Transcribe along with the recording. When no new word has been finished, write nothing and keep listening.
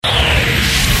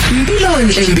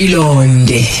Mpilonhle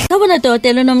Mpilonde. Sabona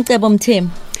Dr Nomcebo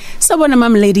Mthembu. Sabona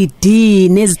Mam Lady D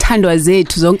nezithandwa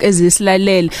zethu zonke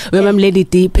ezisilalele. We Mam Lady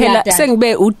D phela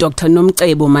sengibe uDr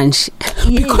Nomcebo manje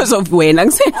because of wena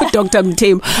ngisenu Dr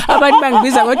Mthembu. Abantu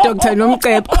bangibiza ngoDr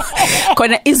Nomcebo.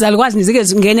 Khona izalukwazi nizike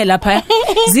zingene lapha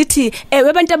zithi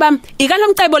webantu bami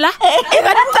ikaNomcebo la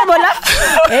ikaNomcebo la.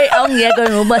 Hey awungiyeke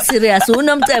ngoba serious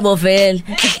uNomcebo vele.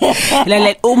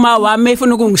 Lalela uma wami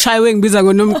efuna ukungishaya wengibiza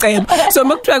ngoNomcebo. So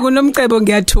makuthiwa kuNomcebo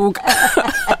ngiyathuka.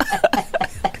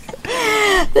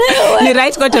 Ni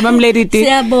right kodwa Mam Lady D.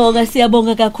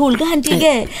 Siyabonga kakhulu kanti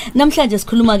ke namhlanje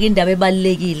sikhuluma ke indaba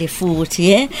ebalekile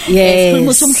futhi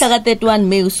sikhuluma umhla ka31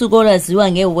 May usuku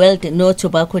olwaziwa ngeWorld No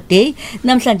Tobacco Day.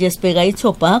 Namhlanje sibheka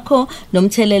itobacco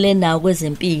nomthelela enawo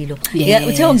kwezempilo.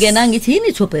 Uthe ungena ngithi yini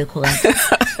itobacco kanti?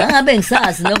 Angabe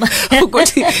ngisazi noma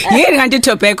ukuthi yini kanti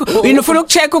itobacco? Yini ufuna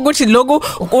ukucheck ukuthi lokhu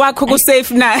kwakho ku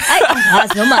safe na?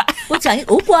 Angazi noma uthi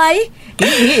ugwayi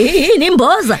yini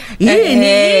imboza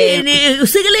yini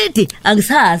usikeleti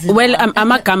angisazi. Well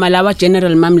amagama lawa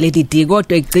general Mam Lady D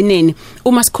kodwa egcineni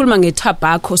uma sikhuluma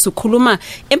ngetobacco sikhuluma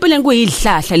empeleni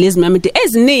kuyihlahla lezi mamete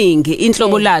eziningi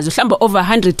inhlobo lazo mhlamba over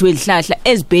 100 wezihlahla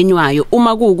ezibhenywayo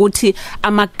uma kuukuthi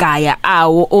amagaya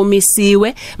awo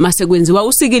omisiwe mase kwenziwa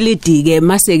usikeleti ke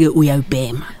mase ke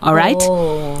uyayibhema. All right.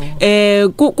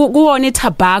 Kuwona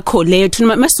itobacco leyo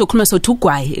thina masizokhuluma sothi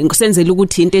ugwayi ngisenzela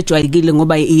ukuthi into ejwayekile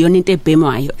ngoba iyona into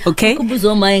ebhemwayo. Okay.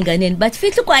 Kubuzo uma enganeni bathi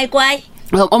fihla ugwayi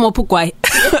omophu ugwayi.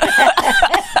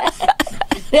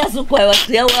 Uyazugwayi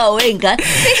waqhiya wengane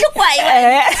fihla ugwayi.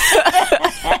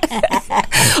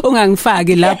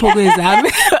 Ungangifaki lapho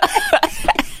kwezami.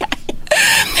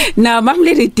 Na Mam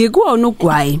Lady D kuwona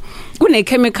ugwayi kune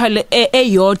chemical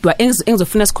eyodwa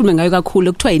engizofuna sikhulume ngayo kakhulu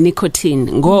ekuthiwa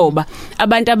inicotine ngoba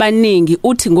abantu abaningi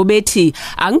uthi ngobethi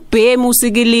angibhemi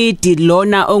usikilidi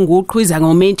lona onguqhwiza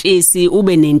ngomentshisi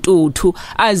ube nentuthu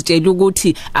azitshela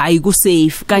ukuthi ayi ku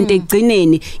safe kanti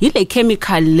egcineni ile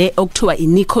chemical le okuthiwa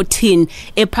inicotine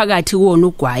ephakathi kuwona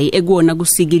ugwayi ekuwona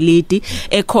kusikilidi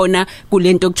ekhona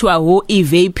kulento okuthiwa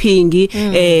e-vaping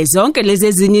zonke lezi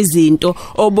ezinye izinto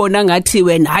obona ngathi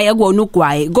wena haya kuwona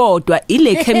ugwayi kodwa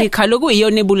ile chemical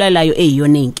lokuyiyona ebulalayo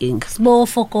eyiyona inkinga. Small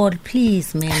for God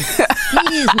please man.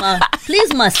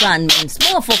 Please my son man.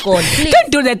 Small for God please. Don't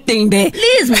do that thing there.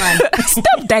 Please man.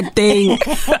 Stop that thing.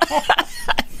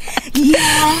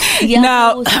 Yeah.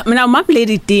 Now Mam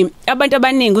Lady D abantu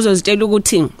abaningi uzozitshela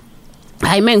ukuthi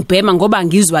hayi mengibhema ngoba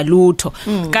ngizwa lutho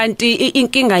kanti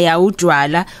inkinga yawo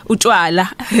utshwala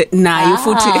nayo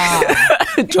futhi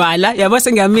utshwala yabo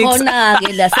sengiyamix khona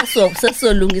ke la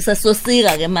sesolungisa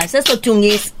sosika ke manje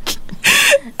sesothungisa.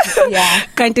 Yeah.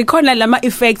 Kanti khona lama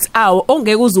effects awo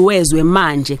ongeke uzuwezwe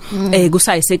manje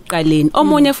kusayisekuqaleni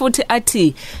omunye futhi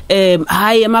athi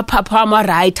hayi amaphaphu ama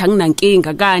right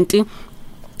anginankinga kanti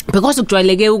because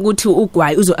kujwayeleke ukuthi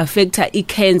ugwayi uzo affecta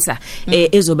icancer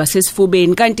ezoba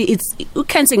sesifubeni kanti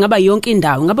icancer ngaba yonke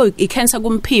indawo ngaba icancer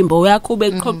kumphimbo yakho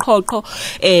ube qoqoqo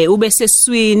ube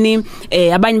seswini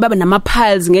abanye baba nama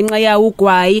piles ngenxa yawo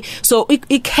ugwayi so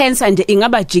icancer nje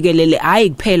ingaba jikelele hayi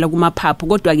kuphela kumaphaphu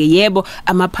kodwa ke yebo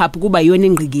amaphaphu kuba yona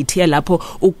ingqikithi yalapho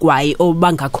ugwayi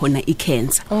obanga khona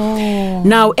icancer.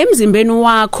 Now emzimbeni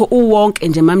wakho uwonke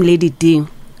nje Mam Lady D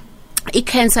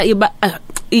icancer iba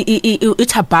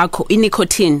itobacco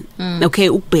inicotine okay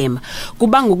ukubhema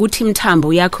kubanga ukuthi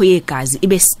imthambo yakho yegazi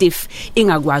ibe stiff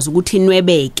ingakwazi ukuthi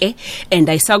inwebeke and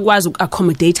ayisakwazi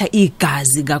ukuaccommodate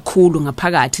igazi kakhulu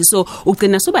ngaphakathi so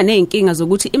ugcina soba nezinkinga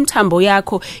zokuthi imthambo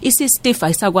yakho isi stiff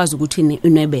ayisakwazi ukuthi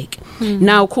inwebeke.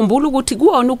 Now ukhumbula ukuthi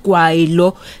kuwona ugwayi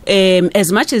lo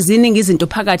as much as iningi izinto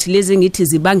phakathi lezi ngithi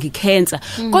zibanga icancer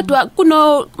kodwa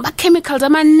kuno ma chemicals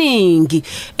amaningi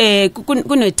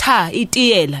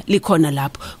itiyela likhona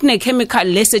lapho kune chemical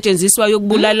lesetshenziswa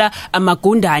yokubulala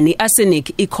amagundane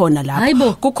arsenic ikhona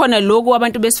lapho kukhona lokho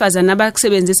abantu besifazana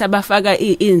abakusebenzisa bafaka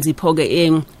inzipho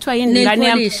ke kuthiwa yini ngane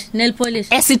yami nail polish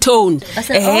acetone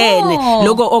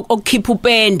lokho okukhipha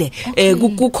upende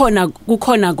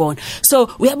kukhona kona so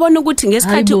uyabona ukuthi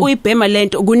ngesikhathi uyibhema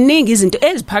lento kuningi izinto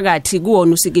eziphakathi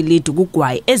kuwona usikilidi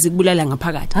kugwayi ezikubulala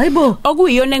ngaphakathi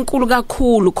okuyiyona enkulu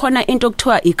kakhulu khona into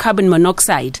okuthiwa i-carbon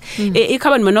monoxide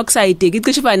i-carbon monoxide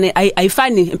icishe fane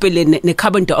ayifani empeleni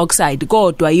ne-carbon dioxide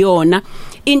kodwa yona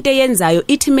into eyenzayo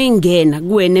ithi mengena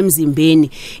kuwena emzimbeni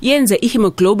yenze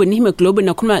ihemoglobin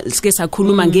nakhuluma sike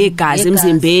sakhuluma ngegazi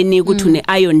emzimbeni ukuthi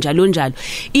une-iron njalo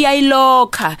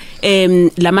iyayilokha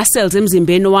lama cells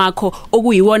emzimbeni wakho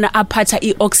okuyiwona aphatha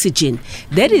i-oxygen.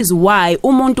 That is why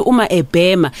umuntu uma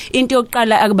ebhema into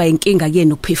yokuqala akuba inkinga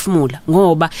kuyena ukuphefumula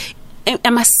ngoba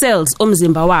ama cells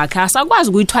omzimba wakhe asakwazi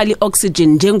ukuyithwala ioxygen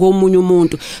njengomunye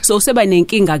umuntu so useba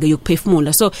nenkinga ke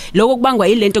yokuphefumula so lokho kubangwa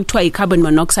ilento ekuthiwa icarbon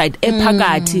monoxide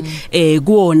ephakathi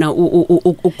kuona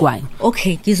ugwayi.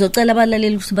 Okay, ngizocela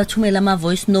abalaleli ukuthi bathumele ama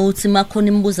voice notes makhona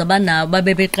imibuzo abanayo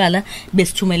babebeqala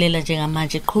besithumelela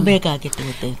njengamanje. Qhubeka ke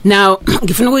Dr. Now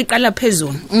ngifuna ukuyiqala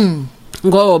phezulu.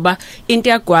 Ngoba into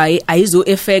yagwayi ayizo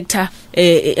affecta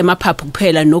emaphaphu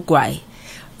kuphela nogwayi.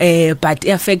 But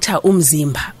affecta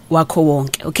umzimba wakho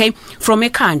wonke. Okay, from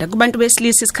ekhanda kubantu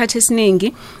besilisa isikhathi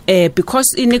esiningi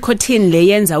because inicotine le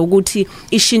yenza ukuthi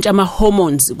ishintsha ama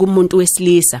hormones kumuntu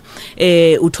wesilisa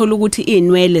uthola ukuthi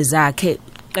inwele zakhe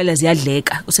qala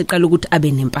ziyadleka useqala ukuthi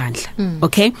abe nempandla.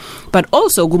 Okay, but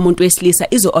also kumuntu wesilisa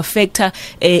izo affecta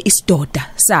isidoda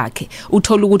sakhe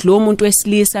uthola ukuthi lo muntu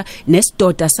wesilisa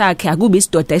nesidoda sakhe akubi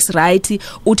isidoda esiright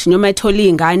uthi noma ethola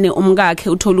ingane umkakhe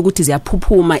uthola ukuthi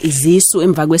ziyaphuphuma izisu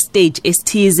emva kwestage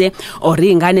esithize or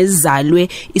ingane ezizalwe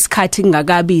isikhathi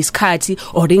kungakabi isikhathi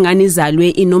or ingane izalwe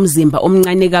inomzimba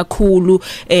omncane kakhulu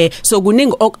so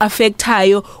kuningi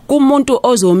okaffectayo kumuntu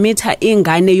ozomitha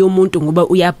ingane yomuntu ngoba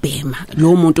uyabhema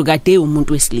lo umuntu kade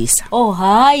umuntu wesilisa. Oh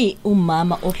hayi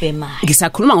umama obhemayo.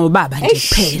 Ngisakhuluma ngobaba nje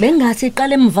kuphela. Bengathi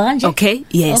iqale emva kanje. Okay,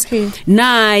 yes. Okay.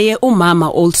 Naye umama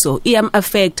also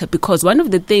affect because one of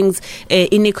the things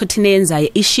inicotine yenza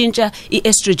ishintsha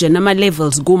iestrogen ama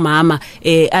levels kumama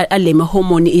alema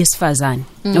hormone yesifazane.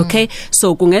 Okay,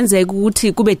 so kungenzeka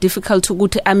ukuthi kube difficult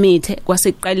ukuthi amithe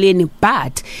kwasekuqaleni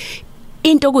but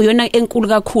into kuyona enkulu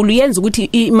kakhulu yenza ukuthi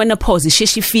imenopause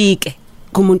isheshe ifike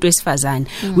kumuntu wesifazane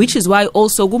which is why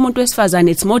also kumuntu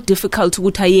wesifazane it's more difficult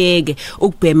ukuthi ayeke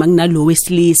ukubhema kunalo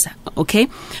wesilisa. Okay,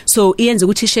 so iyenza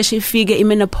ukuthi isheshe ifike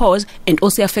imenopause and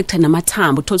also affecta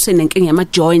namathambo uthola nenkinga yama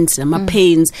joints nama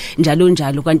pains njalo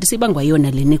njalo kanti sibangwa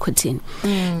yona le nicotine.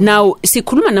 Now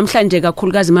sikhuluma namhlanje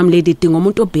kakhulukazi mam lady dinga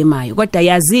umuntu obhemayo kodwa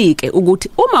yazike ukuthi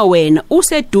uma wena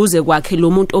useduze kwakhe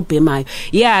lo muntu obhemayo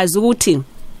yazi ukuthi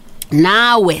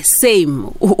nawe same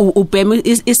ubhema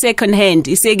i-second hand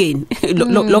isekeni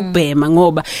lokubhema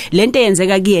ngoba lento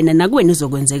eyenzeka kuyena nakuwena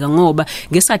uzokwenzeka ngoba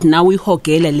ngesathi nawe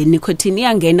uyihogela le nicotine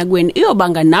iyangena kuwena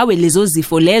iyobanga nawe lezo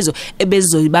zifo lezo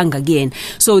ebezizoyibanga kuyena.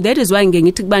 So that is why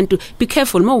ngithi kubantu be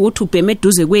careful mawukuthi ubhema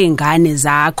eduze kwezingane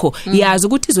zakho yazi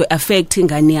ukuthi izo affect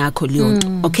ingane yakho leyonto.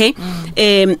 Okay,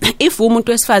 if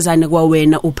umuntu wesifazane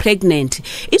kwawena upregnant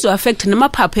izo affect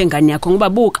namaphaphu engane yakho ngoba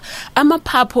buka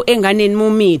amaphaphu enganeni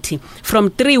mumithi from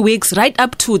 3 weeks right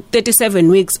up to 37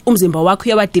 weeks umzimba wakho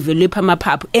uyawadevelop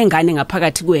amaphaphu engane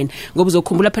ngaphakathi kuwena ngoba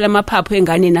uzokhumbula phela amaphaphu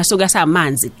engane nasoka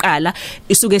samanzi qala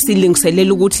isuke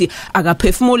silingiselela ukuthi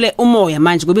akaphefumule umoya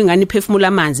manje ngoba ingane iphefumula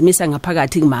amanzi misa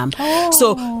ngaphakathi kumama.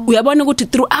 So uyabona ukuthi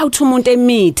throughout umuntu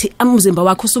emithi umzimba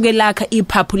wakho usuke lakha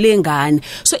iphaphu lengane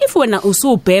so if wena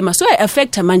usubhema so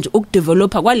affecta manje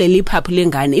ukudevelopa kwaleli phaphu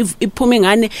lengane if iphuma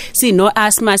ingane sino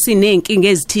asthma sinenkinga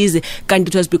ezithize kanti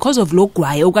it was because of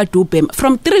logwaye okade ubhema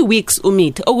from 3 weeks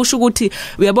umithe okusho ukuthi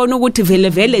uyabona ukuthi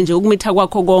vele nje ukumitha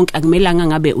kwakho konke akumelanga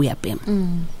ngabe uyabhema.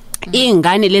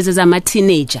 Ingane lezi zama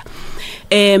teenager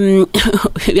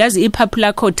yazi iphaphu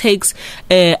lakho takes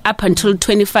up until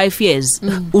 25 years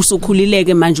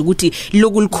usukhulileke manje ukuthi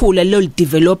lokulikhula lo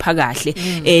developa kahle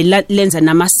lenza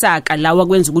namasaka lawa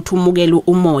kwenza ukuthi umukele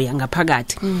umoya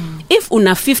ngaphakathi. If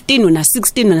una 15 una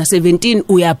 16 una 17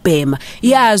 uyabhema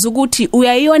yazi ukuthi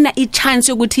uyayona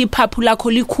ichance ukuthi iphaphu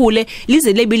lakho likhule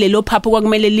lize lebile lo phaphu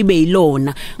kwakumele libe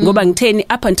yilona ngoba ngitheni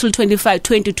up until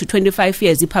 20 to 25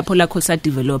 years iphaphu lakho sa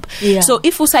develop. So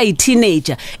if usayi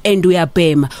teenager and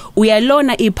uyabhema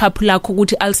uyalona iphaphu lakho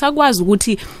ukuthi alisakwazi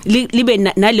ukuthi libe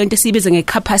nalento esibiza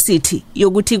ngecapacity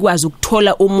yokuthi ikwazi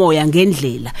ukuthola umoya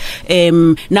ngendlela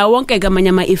na wonke kamanye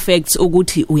ama effects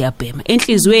ukuthi uyabhema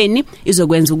enhlizweni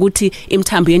izokwenza ukuthi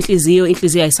imithambo yenhliziyo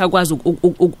ayisakwazi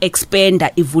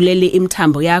ukuexpanda ivulele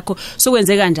imithambo yakho so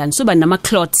kwenzeka kanjani suba nama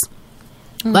clots.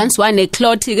 Once one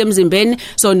clot ke emzimbeni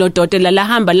so nodokotela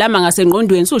lahamba lama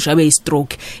ngasengqondweni sushabe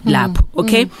istroke lapho.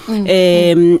 Okay,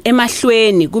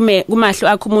 emahlweni kumahlo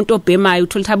akho umuntu obhemayo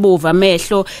uthola thabova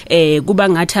amehlo kuba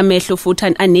ngathi amehlo futhi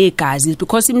anegazi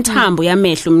because imithambo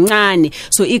yamehlo mncane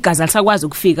so igazi alisakwazi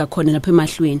ukufika khona lapha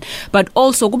emahlweni but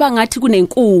also kuba ngathi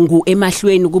kunenkungu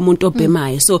emahlweni kumuntu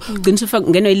obhemayo so ugcina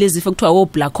ngenwe lezifo kuthiwa o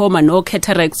glaucoma no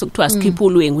cataracts kuthiwa skipha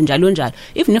ulwengu njalo njalo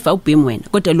even if awubhemi wena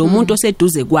kodwa lo muntu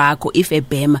oseduze kwakho if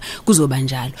bhema kuzoba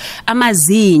njalo.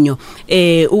 Amazinyo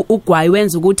ugwayi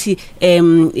wenza ukuthi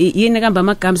yini kamba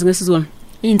amagams ngesizulu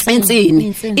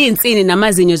insini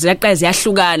namazinyo ziyaqala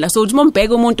ziyahlukana so uthi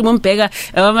mombheka umuntu mombheka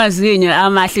amazinyo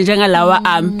amahle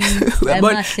njengalawa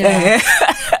uyabona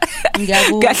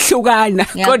kuyahlukana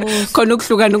khona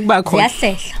ukuhlukana kuba khona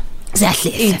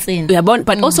Ziyahlela uyabona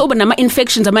but also uba nama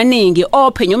infections amaningi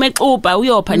ophe noma exuba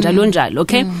uyopha njalo njalo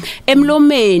okay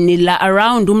emlomeni la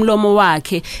around umlomo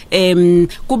wakhe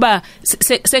kuba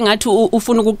sengathi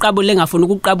ufuna ukuqabula engafuna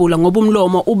ukuqabula ngoba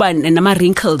umlomo uba nama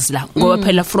wrinkles la ngoba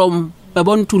phela from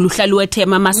babona ukuthi uhlala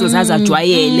wethema muscles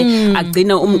azajwayele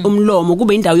agcina umlomo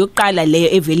kube indawo yokuqala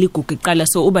leyo evela igugu iqala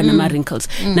so uba nama wrinkles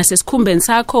nasesikhumbeni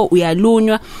sakho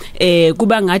uyalunywa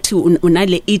kuba ngathi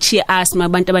unale itchy asthma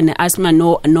abantu abane asthma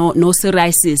no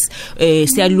psoriasis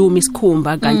siyaluma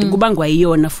isikhumba kanti kubangwa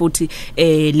yiyona futhi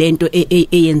lento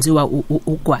eyenziwa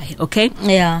ugwayi okay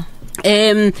yeah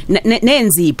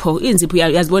nenzipho inzipho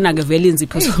yazibona ke vele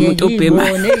inzipho somuntu obhema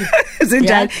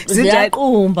zinjalo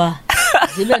ziyaqumba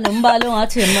zibe nombala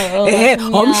ongathi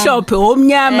omhlophe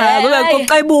omnyama kube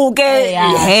kuqebuke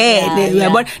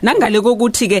uyabona nangale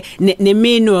kokuthi ke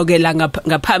nemino ke la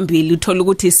ngaphambili uthola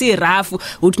ukuthi si rough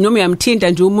uthi noma uyamthinta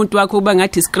nje umuntu wakho kuba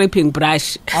ngathi scraping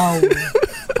brush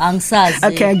angisazi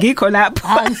okay ngikho lapho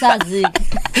angisazi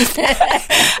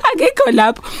akekho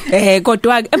lapho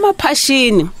kodwa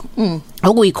emaphashini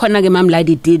okuyikhona ke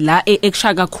mamlady D la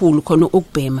ekushaya kakhulu khona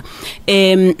ukubhema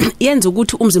yenza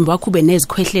ukuthi umzimba wakho ube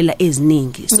nezikhwehlela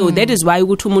eziningi so that is why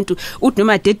ukuthi umuntu uthi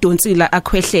noma dedonsila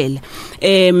akhwehlela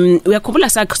uyakhumbula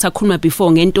sakhuluma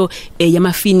before ngento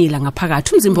yamafinila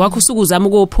ngaphakathi umzimba wakho usuku uzama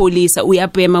ukupholisa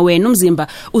uyabhema wena umzimba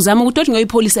uzama ukuthi othi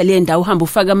ngoyipholisa le ndawo uhamba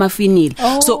ufaka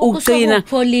amafinila so uqina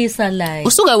ukupholisa la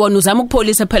usuke wona uzama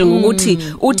ukupholisa phela ngokuthi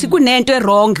uthi kunento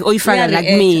errong oyifaka la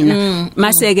kumina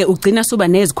maseke ugcina suba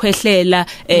nezikhwehlela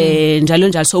njalo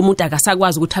njalo so umuntu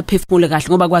akasakwazi ukuthi aphefumule kahle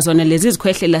ngoba kwazona lezi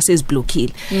izikhwehlela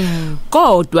seziblokile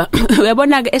kodwa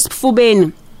uyabona ke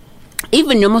esifubeni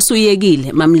even noma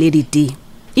usuyekile mamlady D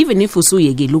even if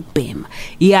usuyekile ukubhema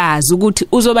yazi ukuthi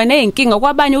uzoba nezinkinga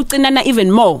kwabanye ucinana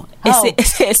even more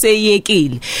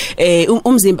eseyekile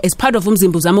umzimba is part of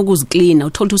umzimba uzama ukuzicleana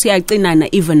uthola ukuthi usiyacinana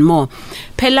even more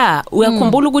phela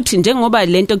uyakhumbula ukuthi njengoba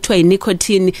lento kuthiwa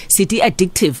inicotine sithi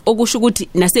addictive okusho ukuthi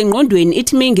nasengqondweni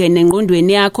ithi mingene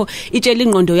engqondweni yakho itshela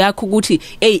ingqondo yakho ukuthi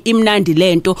hey imnandi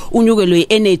lento unyukelwe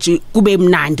energy kube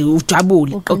mnandi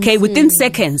ujabule okay within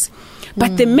seconds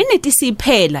but the minute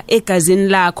isiphela egazini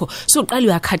lakho soqala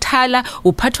uyakhathala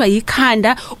uphathwa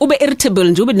yikhanda ube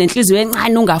irritable nje ube nenhliziyo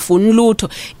encane ungafuni lutho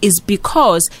is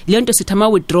because lento sithi ama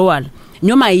withdrawal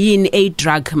noma yini a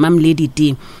drug mamlady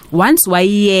D once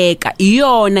wayiyeka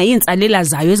iyona insalela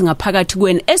zayo ezingaphakathi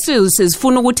kweni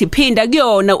esizifuna ukuthi iphinda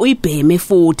kuyona uyibheme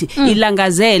futhi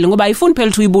ilangazele ngoba ayifuni phela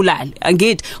ukuthi uyibulale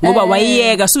angithi ngoba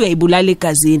wayiyeka usuyayibulala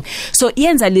egazini so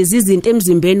yenza lezi izinto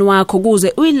emzimbeni wakho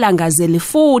kuze uyilangazele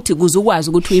futhi kuze ukwazi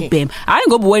ukuthi uyibheme hayi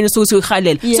ngoba wena usukuthi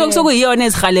uyihalela so sokuyiyona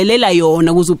ezihalelela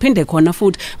yona kuze uphinde khona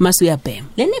futhi mase uyabhema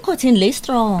le nicotine le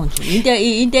strong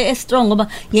into e strong ngoba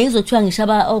ngiyizothiwa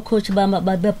ngishaba coach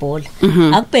babebhola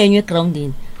akubhenywe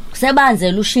egroundini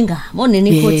kusebanzela ushingamo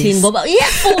nenicotine ngoba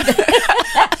iyafunda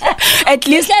at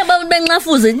least abantu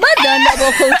benxafuze badlana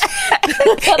labo coach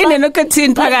ine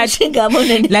nicotine phakathi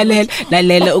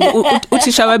lalela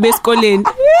uthisha wabesikoleni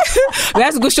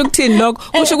uyazi kusho ukuthini lokho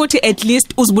kusho ukuthi at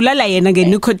least uzibulala yena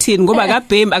ngenicotine ngoba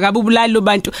akabhemi akabubulala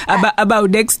abantu aba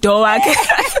next door wakhe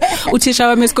uthisha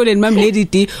wabesikoleni mamlady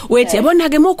D wethi yabona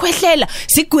ke mokhwehlela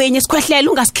sigwenye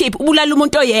sikhwehlela ungasikhiphi ubulala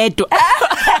umuntu oyedwa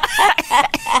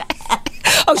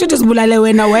Awusho sibulale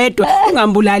wena wedwa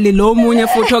ungambulali lo munye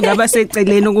futhi ongaba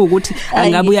seceleni ukuthi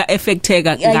angabuya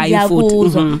affecteka ngayo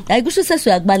futhi hayi kusho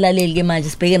sesuyakubalalela ke manje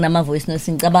sibheke nama voice notes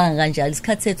ngicabanga kanjalo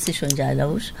isikhathi sethu sisho njalo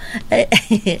awusho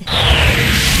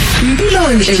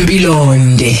Mpilonhle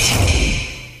Mpilonde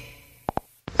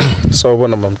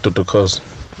Sawubona mamdudukazi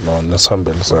no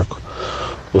nesihambeli sakho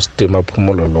usidima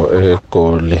phumulo lo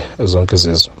egoli zonke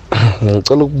izizwe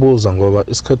ngicela ukubuza ngoba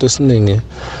isikhathi esiningi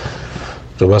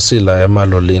njoba sila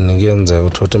emalolini kuyenzeka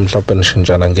ukuthi mhlawumbe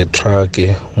nishintshana ngetruck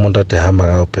umuntu ade hamba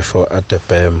ngayo before ade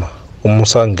bhema uma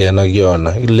usangena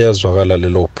kuyona ilezwakala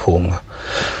lelo phunga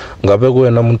ngabe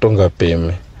kuwena umuntu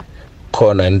ongabhemi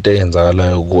khona into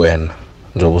eyenzakalayo kuwena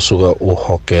njoba usuka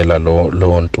uhogela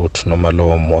lo ntuthu noma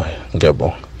lo moya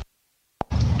ngiyabonga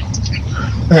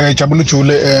Jabulu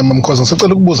Jule mamkhosi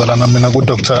ngisacela ukubuza lana mina ku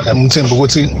Dr Mthembu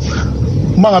ukuthi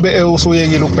mangabe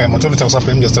usuyekile ukubhema uthola ukuthi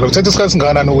akusabhemi ngesicelo kuthatha isikhathi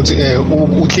singakanani ukuthi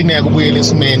uklineke ubuyele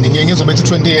esimeni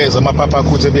ngizobethi 20 years amaphapha akho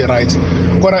ukuthi be right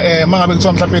kodwa mangabe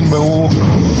kuthiwa mhlawumbe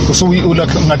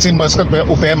ngathini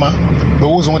basikhathi ubhema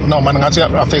bewuza ukuthi no man ngathi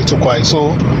affect ukwayi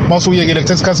so mawusuyekile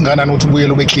kuthatha isikhathi singakanani ukuthi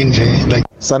ubuyele ube clean nje like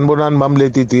sanibonani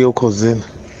mamlady D okhosini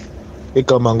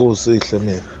igama ngusihle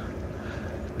mina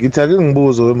ngithi ake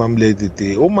ngibuzo wemamlady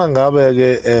D uma ngabe ke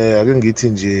ake ngithi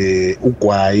nje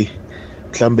ugwayi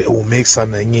mhlambe umixa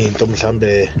nenye into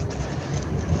mhlambe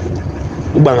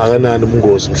uba ngakanani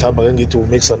ubungozi mhlawumbe ake ngithi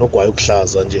umixa nogwayi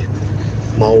okuhlaza nje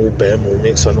mawubhema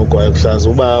umixa nogwayi okuhlaza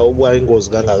uba ingozi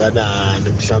kangakanani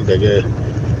mhlawumbe ke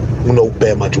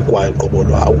unokubhema nje ugwayi qobo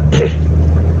lwawo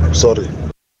sorry.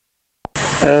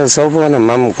 Sawubona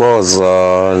Mama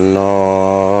Khoza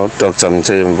no Dr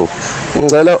Mthembu.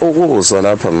 Ngicela ukuzwa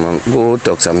lapha ku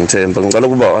Dr Mthembu. Ngicela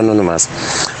ukuba anonymous.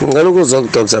 Ngicela ukuzwa ku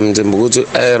Dr Mthembu ukuthi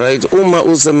right uma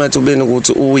usemathubeni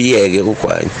ukuthi uyeke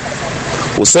ugwayi.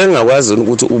 Usengakwazi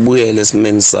ukuthi ubuyele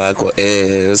esimeni sakho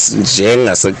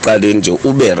njengasekuqaleni nje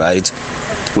ube right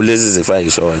kulezi zifo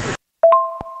ayishona.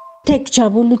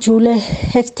 Jabulu Jule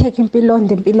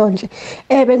 #Mpilonhle Mpilonde.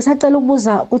 Bengisacela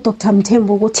ukubuza uDr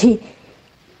Mthembu ukuthi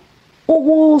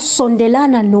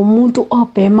ukusondelana nomuntu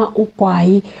obhema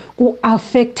ugwayi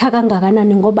ku-affecta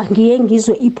kangakanani ngoba ngiye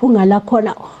ngizwe iphunga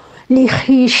lakhona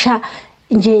lihisha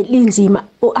nje linzima.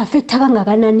 U-affecta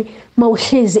kangakanani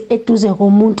mawuhlezi eduze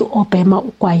komuntu obhema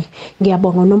ugwayi?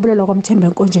 Ngiyabonga uNompilonhle kwaMthembu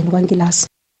enkonjeni kwaNgilasi.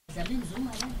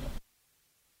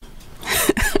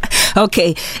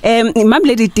 Okay, Mom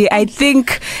Lady D, I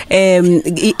think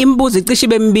imbuzo icishe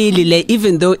bemibili le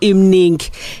even though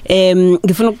imningi.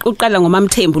 Ngifuna ukuqala ngomama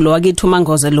Mthembu lo wakithi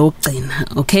uMangoza lo ugcina,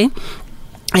 okay?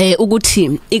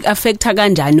 Ukuthi ik-affecta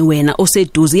kanjani wena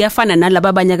oseduze iyafana nalabo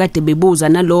abanye kade bebuza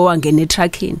nalo wangena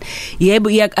etracking. Yebo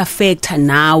iyak-affecta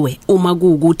nawe uma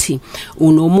kuukuthi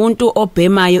unomuntu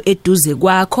obhemayo eduze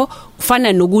kwakho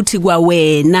kufana nokuthi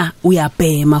kwawena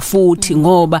uyabhema futhi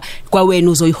ngoba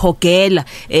kwawena uzoyihogela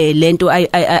lento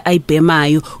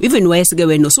ayibhemayo even wese ke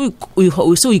wena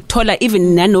usuyithola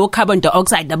even nano carbon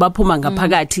dioxide abaphuma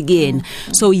ngaphakathi kuyena.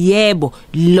 So yebo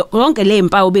lonke le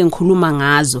impawu bengikhuluma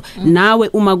ngazo nawe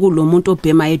uma kulomuntu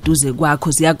obhema eduze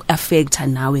kwakho ziya affecta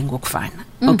nawe ngokufana.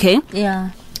 Okay? Yeah.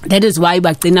 That is why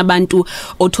bagcina abantu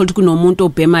othola kunomuntu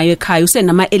obhemayo ekhaya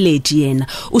usenama allergy yena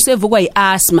usevukwa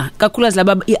iasthma kakhulukazi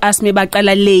laba iasthma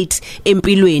baqala late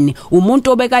empilweni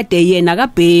umuntu obekade yena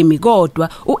akabhemi kodwa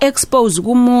uexpose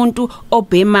kumuntu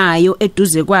obhemayo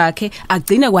eduze kwakhe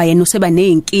agcine kwayena useba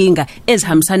nezinkinga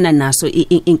ezihambisana naso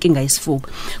inkinga yesifuba.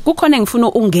 Kukhona ngifuna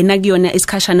ukungena kuyona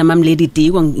isikhashana Mama Lady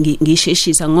D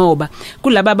ngisheshisa ngoba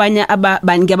kulabo abanye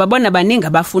ngiyababona baningi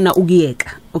abafuna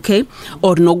ukuyeka, okay,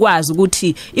 or nokwazi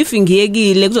ukuthi if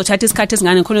ngiyekile kuzothatha isikhathi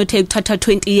esingane khona uthatha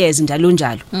 20 years njalo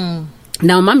njalo.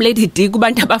 Now Mama Lady D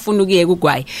kubantu abafuna ukuyeka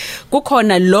ugwayi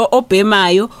kukhona lo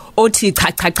obhemayo othi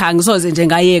cha ngizoze nje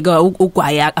ngayeka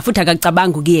ugwayi futhi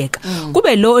akacabanga ukuyeka.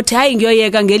 Kube lo othi hayi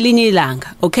ngiyoyeka ngelinye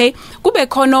ilanga, okay? Kube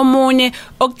khona omunye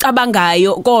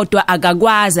okucabangayo kodwa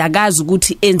akakwazi akazi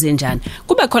ukuthi enze njani.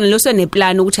 Kube khona lo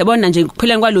seneplan ukuthi yabona nje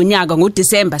kupheleni kwalonyaka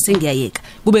ngoDecember sengiyayeka.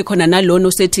 Kube khona nalona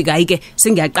osethi kayike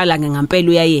sengiyaqala ngempela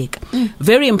uyayeka.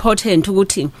 Very important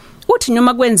ukuthi uthi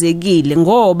noma kwenzekile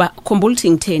ngoba khumbula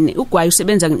ukuthi ngitheni ugwayi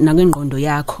usebenza nakwengqondo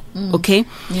yakho, okay?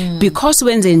 Because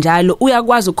wenze njalo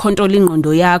uyakwazi ukucontrol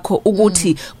ingqondo yakho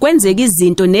ukuthi kwenzeka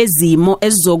izinto nezimo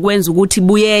ezizokwenza ukuthi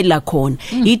buyela khona.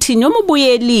 Ithi noma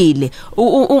ubuyelile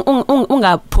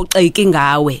ungaphoxeki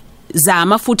ngawe.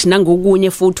 Zama futhi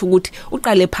nangokunye futhi ukuthi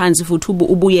uqale phansi futhi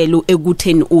ubuyele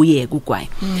ekutheni uyeke ugwayi.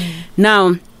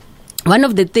 Now one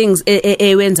of the things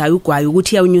ewenza ugwayi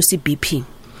ukuthi yawunyusa iBP.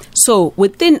 So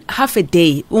within half a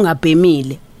day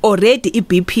ungabhemile already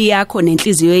iBP yakho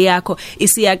nenhliziyo yakho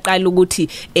isiyaqala ukuthi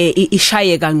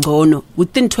ishaye kangcono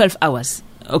within 12 hours,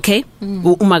 okay?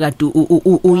 Uma kade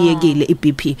uyekile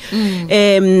iBP.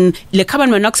 Le carbon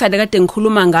monoxide kade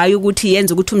ngikhuluma ngayo ukuthi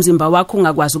yenza ukuthi umzimba wakho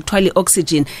ungakwazi ukuthwala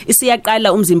ioxygen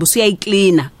isiyaqala umzimba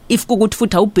usiyayicleana if ukuthi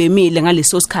futhi awubhemile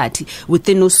ngaleso sikhathi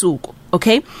within usuku.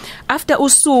 Okay, after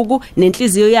usuku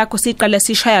nenhliziyo yakho siqala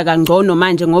sishaya kangcono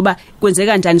manje ngoba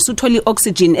kwenzeka kanjani suthola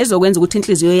ioxygen ezokwenza ukuthi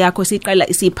inhliziyo yakho siqala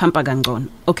isiphampa kangcono.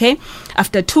 Okay,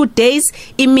 after 2 days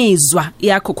imizwa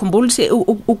yakho khumbula ukuthi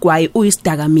ugwayi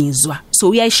uyisidakamizwa so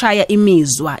uyayishaya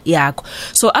imizwa yakho.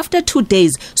 So after 2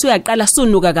 days so uyaqala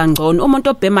sunuka kangcono. Umuntu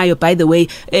obhemayo by the way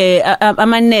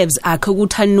ama nerves akhe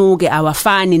ukuthanuke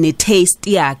awafani ne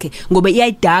taste yakhe ngoba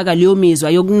iyayidaka leyo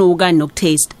mizwa yokunuka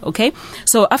nokutaste. Okay,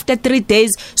 so after 3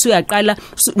 days so uyaqala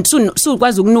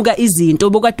sukwazi ukunuka izinto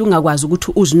bokade ungakwazi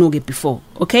ukuthi uzinuke before.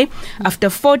 Okay, after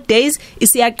 4 days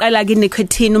isiyaqala ke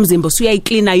nicotine umzimba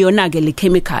usuyayicleana yona ke le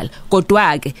chemical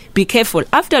kodwa ke be careful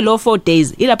after lo 4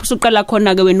 days ilapho usuqala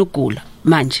khona ke wena ugula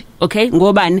manje. Okay,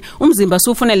 ngobani umzimba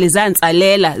sufuna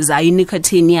lezansalela za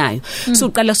nicotine yayo. So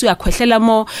uqala suyakhwehlela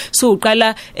mo so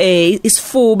uqala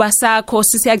isifuba sakho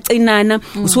sisiyacinana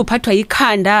usuphathwa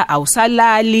ikhanda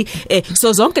awusalali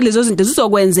so zonke lezo zinto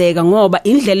zizokwenzeka ngoba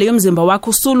indlela yomzimba wakho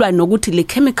usulwa nokuthi le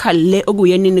chemical le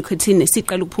okuyena nicotine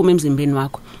siqala ukuphuma emzimbeni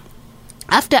wakho.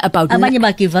 after about abanye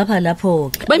ba give up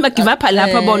lapho ba give up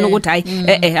lapha bona ukuthi hayi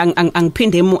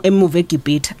angiphinde emove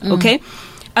eGibhithe okay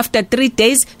after 3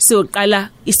 days siyoqala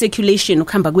i-circulation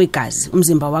ukuhamba kwegazi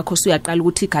umzimba wakho usuyaqala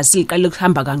ukuthi igazi liqale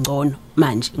ukuhamba kangcono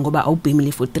manje ngoba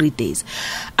awubhemile for 3 days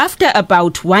after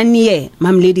about 1 year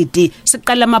mam lady D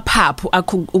siqala amaphaphu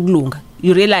akho ukulunga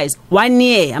you realize 1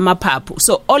 year amaphaphu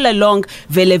so all along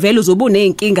vele uzoba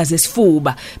uneyinkinga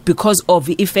zesifuba because of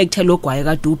the effect logwaye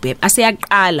kadube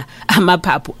aseyaqala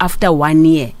amaphaphu after 1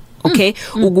 year okay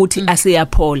ukuthi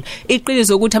aseyaphola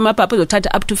iqiniso ukuthi amaphaphu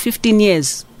azothatha up to 15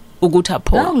 years ukuthi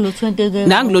aphola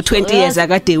nangulo 20 years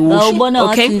akade usho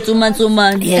okay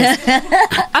yes.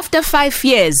 After 5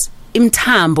 years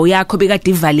imthambo yakho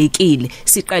bekade ivalekile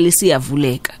siqale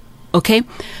siyavuleka okay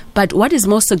but what is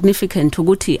most significant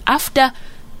ukuthi after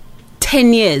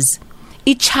 10 years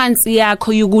i-chance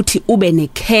yakho ukuthi ube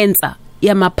ne-cancer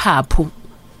yamaphaphu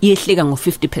yehlika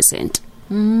ngo-50%.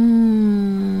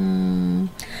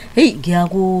 Hey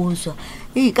ngiyakuzwa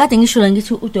kade ngisho la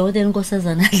ngithi udokotela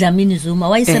Nkosazana Dlamini Zuma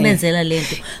wayisebenzela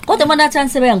lento kodwa bona athi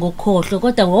ansebenza ngokukhohlwa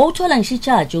kodwa wawuthola ngisho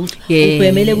i-charge ukuthi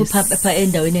ubhemele kuphapha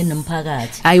endaweni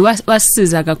enomphakathi hayi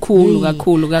wasisiza kakhulu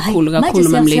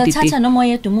mamlady thatha noma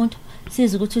yedwa umuntu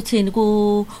siza ukuthi uthini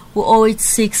ku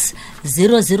 086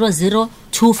 000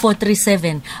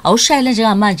 2437 awushayele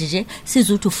njengamanje nje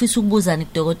siza ukuthi ufisa ukubuzana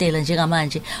kudokotela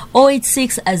njengamanje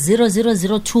 086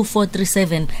 000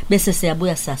 2437 bese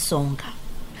siyabuya sasonga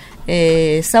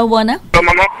sawubona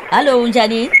mama hallo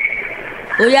njani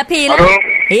uyaphila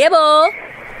yebo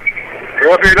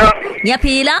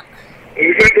ngiyaphila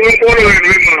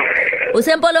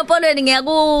usempolopolweni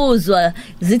ngiyakuzwa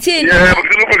zithini yebo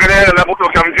ngizokubhekelela lapho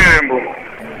Dr Mthembu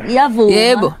yavuma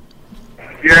yebo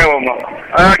mama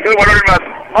ngibona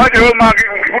manje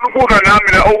ngifuna ukubuza nami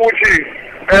la ukuthi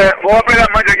ngoba phela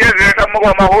manje kuyenzeka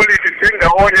ama-holiday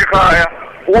singawonye ekhaya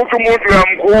ukuthi umuntu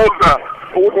uyamkhuza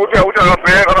ukuthi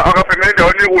akabhemele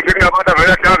endaweni ekude kunabantu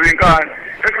avele adazi inkani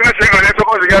esikhathini njengaleso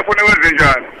konje kuyafuna wenze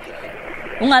njani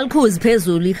ungalikhuzi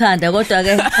phezulu ikhanda kodwa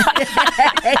ke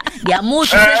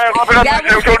ngiyamusha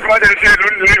ukuthi manje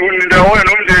ndawona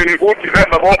nomndeni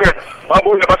kuDecember bonke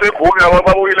babuye baseGoli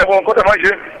babuyile bonke kodwa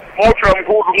manje motra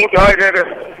mkhulu umuntu hayi ngeke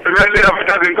lelela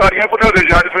futhi inkani ngiyafuna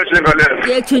njani futhi ngalelo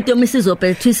yethu into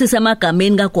misizobhethwisisa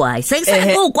amagameni kaGwayi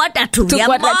sekusekukwada 2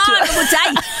 yabona ukuthi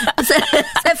hayi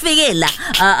sefike la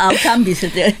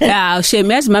awuthambise ya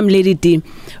shame yazi mam lady D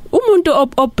umuntu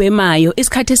obhemayo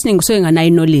isikhathi esiningi soyenganayo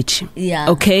knowledge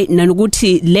okay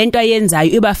nanokuthi lento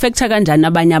ayenzayo iba affecta kanjani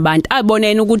abanye abantu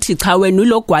abonene ukuthi cha wena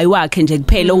ulogwayi wakhe nje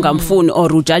kuphela ungamfuni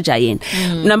or ujaja yena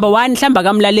number 1 mhlamba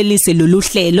kamlalelise lolu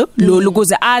hlelo lolu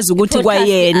kuze azi ukuthi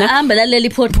kwayena ahambe lalela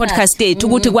podcast ethu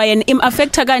ukuthi kwayena im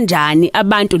affecta kanjani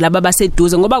abantu laba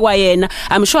baseduze ngoba kwayena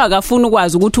I'm sure akafuna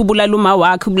ukwazi ukuthi ubulala uma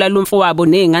wakhe ubulala umfowabo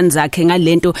nezingane zakhe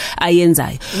ngalento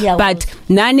ayenzayo but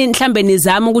nani mhlambe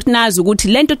nizama ukuthi nazi ukuthi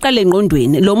lento qale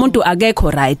engqondweni lo muntu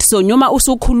akekho right so nyoma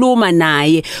usukhuluma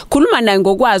naye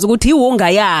ngokwazi ukuthi iwunga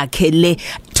yakhe le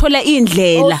thola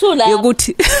indlela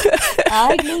yokuthi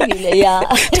hayi kulungile ya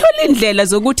thola indlela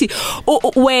zokuthi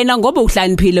wena ngoba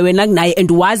uhlaniphile wena kunaye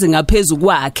and wazi ngaphezulu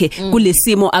kwakhe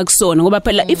kulesimo akusona ngoba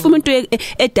phela if umuntu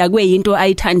edakwe into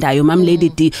ayithandayo mam lady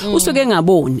D usuke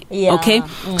ngaboni okay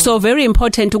so very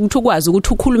important ukuthi ukwazi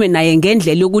ukuthi ukhulume naye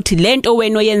ngendlela yokuthi lento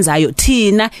wena oyenzayo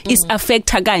thina is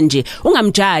affecta kanje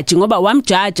ungamjudge ngoba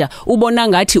wamjudge ubona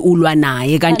ngathi ulwa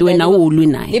naye kanti wena ulwi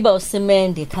naye liba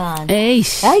usimende khanda hayi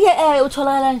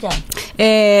utholakala kanjani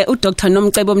uDr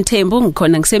Nomcebo Mthembu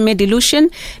ngikhona ngise-Medilution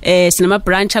sinama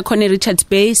branch akhona eRichards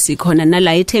Bay sikhona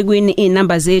nala eThekwini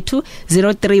inamba zethu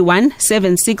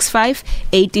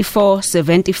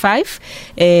 0317658475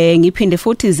 ngiphinde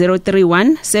futhi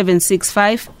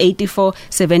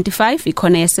 0317658475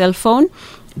 ikhona ye cell phone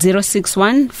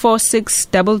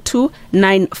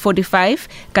 0614622945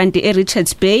 kanti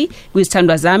eRichards Bay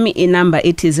kwisithandwa zami inamba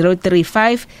ethi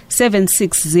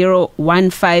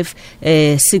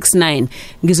 0357601569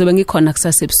 ngizobe ngikhona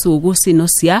kusasa ebusuku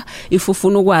sinosiya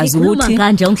ifufuna ukwazi ukuthi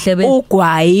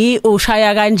ugwayi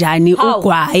ushaya kanjani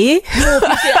ugwayi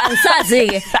angisazi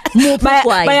ke muphi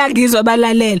ugwayi bayangizwa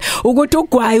balalela ukuthi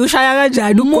ugwayi ushaya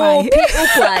kanjani ugwayi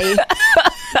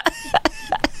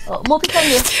muphi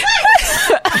kanje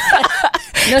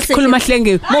khuluma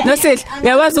hlenge nosehle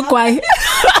uyawazi ugwayi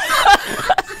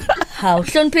hawu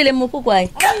hloniphile muphi ugwayi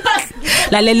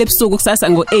lalela ebusuku kusasa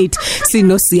ngo8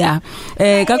 sino siya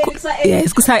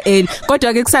yes kusa early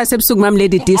kodwa ke kusasa ebusuku Mama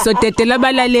Lady D so tetela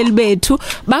abalaleli bethu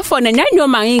bafona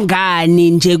nanoma ingane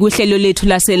nje kuhlelo lethu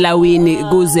laselawini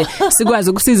kuze sikwazi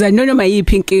ukusiza noma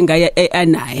yiphi inkinga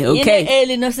anayo okay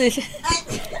early nosihle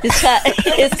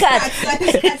isikhathi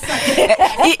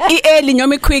early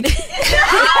noma quick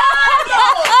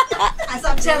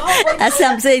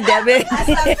asamse indabeni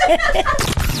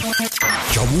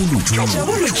Jabulu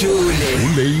Jule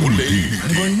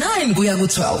ngo9 kuya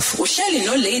ku12 uhleli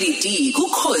no Lady D ku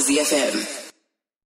Khosi FM